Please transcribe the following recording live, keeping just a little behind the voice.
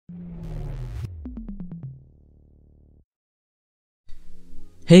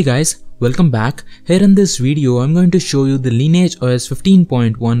Hey guys, welcome back. Here in this video, I'm going to show you the Lineage OS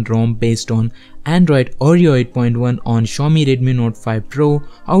 15.1 ROM based on Android Oreo 8.1 on Xiaomi Redmi Note 5 Pro,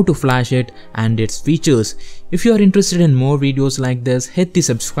 how to flash it and its features. If you are interested in more videos like this, hit the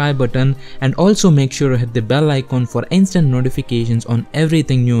subscribe button and also make sure to hit the bell icon for instant notifications on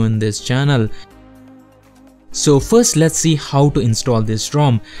everything new in this channel. So first let's see how to install this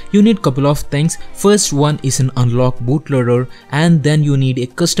ROM. You need couple of things. First one is an unlocked bootloader, and then you need a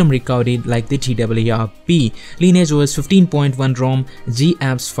custom recovery like the TWRP, Lineage OS 15.1 ROM,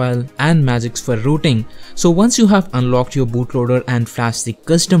 G-apps file and Magisk for rooting. So once you have unlocked your bootloader and flashed the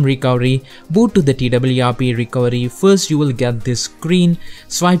custom recovery, boot to the TWRP recovery. First you will get this screen,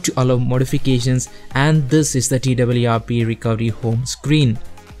 swipe to allow modifications, and this is the TWRP recovery home screen.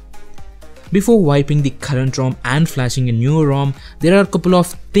 Before wiping the current ROM and flashing a new ROM, there are a couple of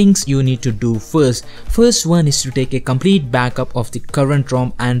things you need to do first. First one is to take a complete backup of the current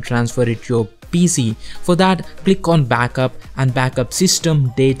ROM and transfer it to your PC. For that, click on backup and backup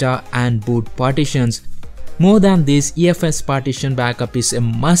system, data and boot partitions. More than this, EFS partition backup is a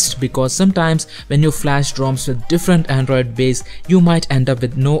must because sometimes when you flash ROMs with different Android base, you might end up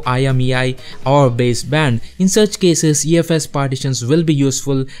with no IMEI or baseband. In such cases, EFS partitions will be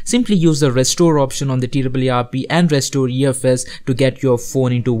useful. Simply use the restore option on the TWRP and restore EFS to get your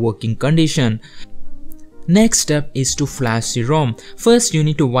phone into working condition. Next step is to flash the ROM. First you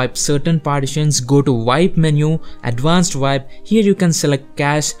need to wipe certain partitions. Go to wipe menu, advanced wipe. Here you can select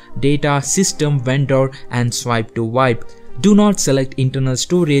cache, data, system, vendor and swipe to wipe. Do not select internal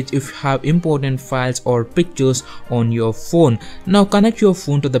storage if you have important files or pictures on your phone. Now connect your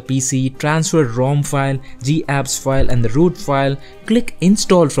phone to the PC, transfer ROM file, G-apps file and the root file. Click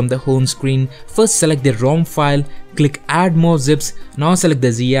install from the home screen. First select the ROM file, click add more zips. Now select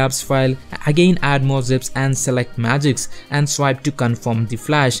the G-apps file, again add more zips and select Magisk and swipe to confirm the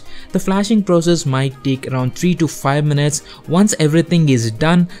flash. The flashing process might take around 3 to 5 minutes. Once everything is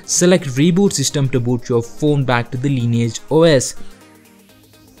done, select reboot system to boot your phone back to the Lineage OS.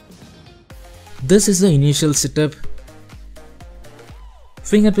 This is the initial setup.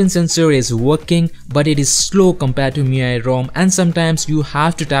 Fingerprint sensor is working, but it is slow compared to MIUI ROM, and sometimes you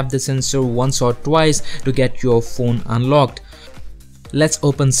have to tap the sensor once or twice to get your phone unlocked. Let's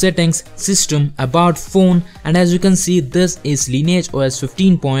open settings, system, about phone, and as you can see, this is Lineage OS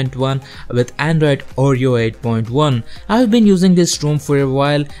 15.1 with Android Oreo 8.1. I have been using this ROM for a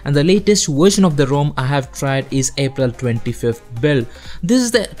while, and the latest version of the ROM I have tried is April 25th build. This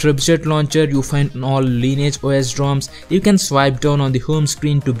is the trebuchet launcher you find in all Lineage OS ROMs. You can swipe down on the home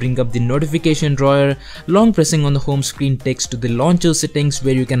screen to bring up the notification drawer. Long pressing on the home screen takes to the launcher settings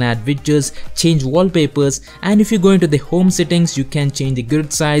where you can add widgets, change wallpapers, and if you go into the home settings, you can change the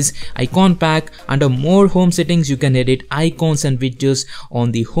grid size, icon pack. Under more home settings, you can edit icons and widgets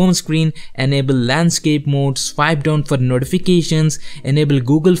on the home screen, enable landscape mode, swipe down for notifications, enable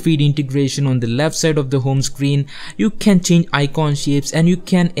Google Feed integration on the left side of the home screen. You can change icon shapes and you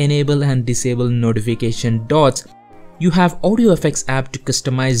can enable and disable notification dots. You have audio effects app to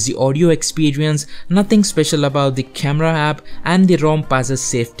customize the audio experience. Nothing special about the camera app, and the ROM passes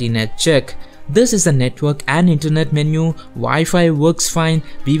safety net check. This is the network and internet menu. Wi-Fi works fine,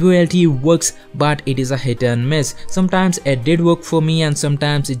 VoLTE works, but it is a hit and miss. Sometimes it did work for me and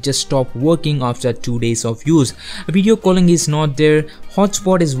sometimes it just stopped working after 2 days of use. Video calling is not there,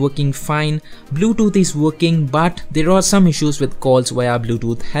 hotspot is working fine, Bluetooth is working, but there are some issues with calls via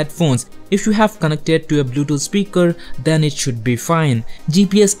Bluetooth headphones. If you have connected to a Bluetooth speaker, then it should be fine.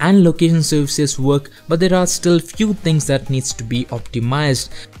 GPS and location services work, but there are still few things that needs to be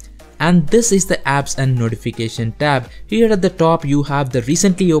optimized. And this is the apps and notification tab. Here at the top you have the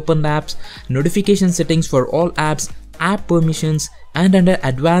recently opened apps, notification settings for all apps, app permissions, and under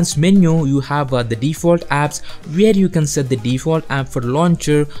advanced menu you have the default apps where you can set the default app for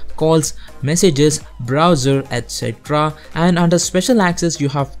launcher, calls, messages, browser, etc. And under special access you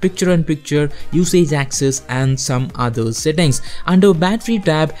have picture-in-picture, usage access and some other settings. Under battery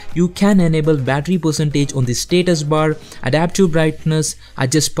tab you can enable battery percentage on the status bar, adaptive brightness,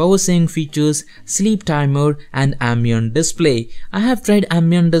 adjust power saving features, sleep timer and ambient display. I have tried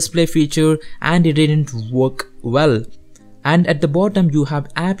ambient display feature and it didn't work well. And at the bottom you have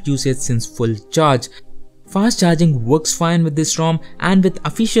app usage since full charge. Fast charging works fine with this ROM, and with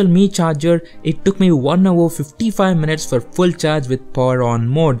official Mi charger it took me 1 hour 55 minutes for full charge with power on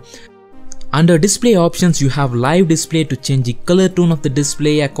mode. Under display options, you have live display to change the color tone of the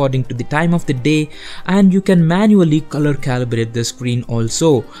display according to the time of the day, and you can manually color calibrate the screen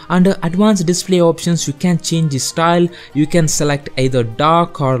also. Under advanced display options, you can change the style. You can select either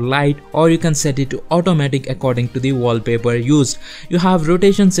dark or light, or you can set it to automatic according to the wallpaper used. You have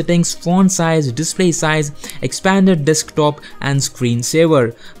rotation settings, font size, display size, expanded desktop and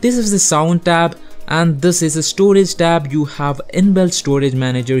screensaver. This is the sound tab. And this is a storage tab. You have inbuilt storage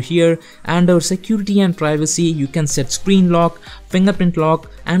manager here. Under security and privacy, you can set screen lock, fingerprint lock,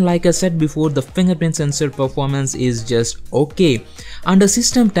 and like I said before, the fingerprint sensor performance is just okay. Under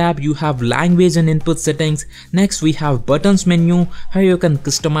system tab, you have language and input settings. Next we have buttons menu. Here you can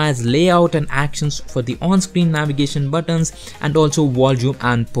customize layout and actions for the on-screen navigation buttons and also volume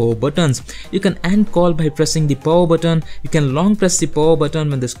and power buttons. You can end call by pressing the power button. You can long press the power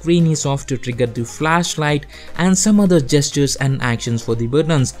button when the screen is off to trigger the flashlight and some other gestures and actions for the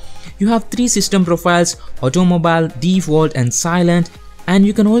buttons. You have 3 system profiles: automobile, default and silent. And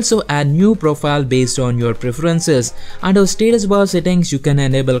you can also add new profile based on your preferences. Under status bar settings, you can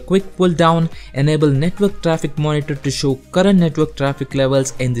enable quick pull down, enable network traffic monitor to show current network traffic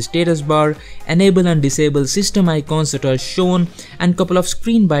levels in the status bar, enable and disable system icons that are shown, and couple of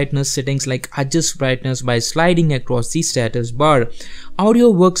screen brightness settings like adjust brightness by sliding across the status bar.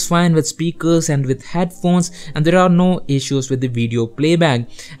 Audio works fine with speakers and with headphones, and there are no issues with the video playback.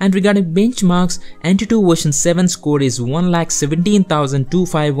 And regarding benchmarks, Antutu version 7 score is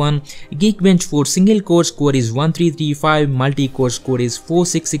 1,17,251, Geekbench for single core score is 1335, multi-core score is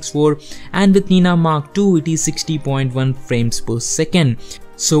 4664, and with Nina Mark II it is 60.1 frames per second.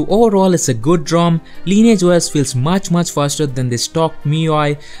 So overall it's a good ROM. Lineage OS feels much faster than the stock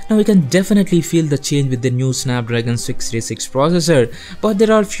MIUI. Now you can definitely feel the change with the new Snapdragon 636 processor. But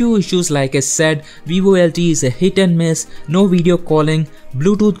there are few issues like I said. Vivo LTE is a hit and miss, no video calling,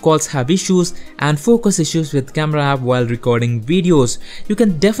 Bluetooth calls have issues, and focus issues with camera app while recording videos. You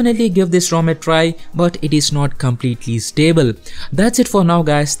can definitely give this ROM a try, but it is not completely stable. That's it for now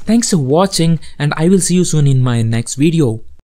guys. Thanks for watching and I will see you soon in my next video.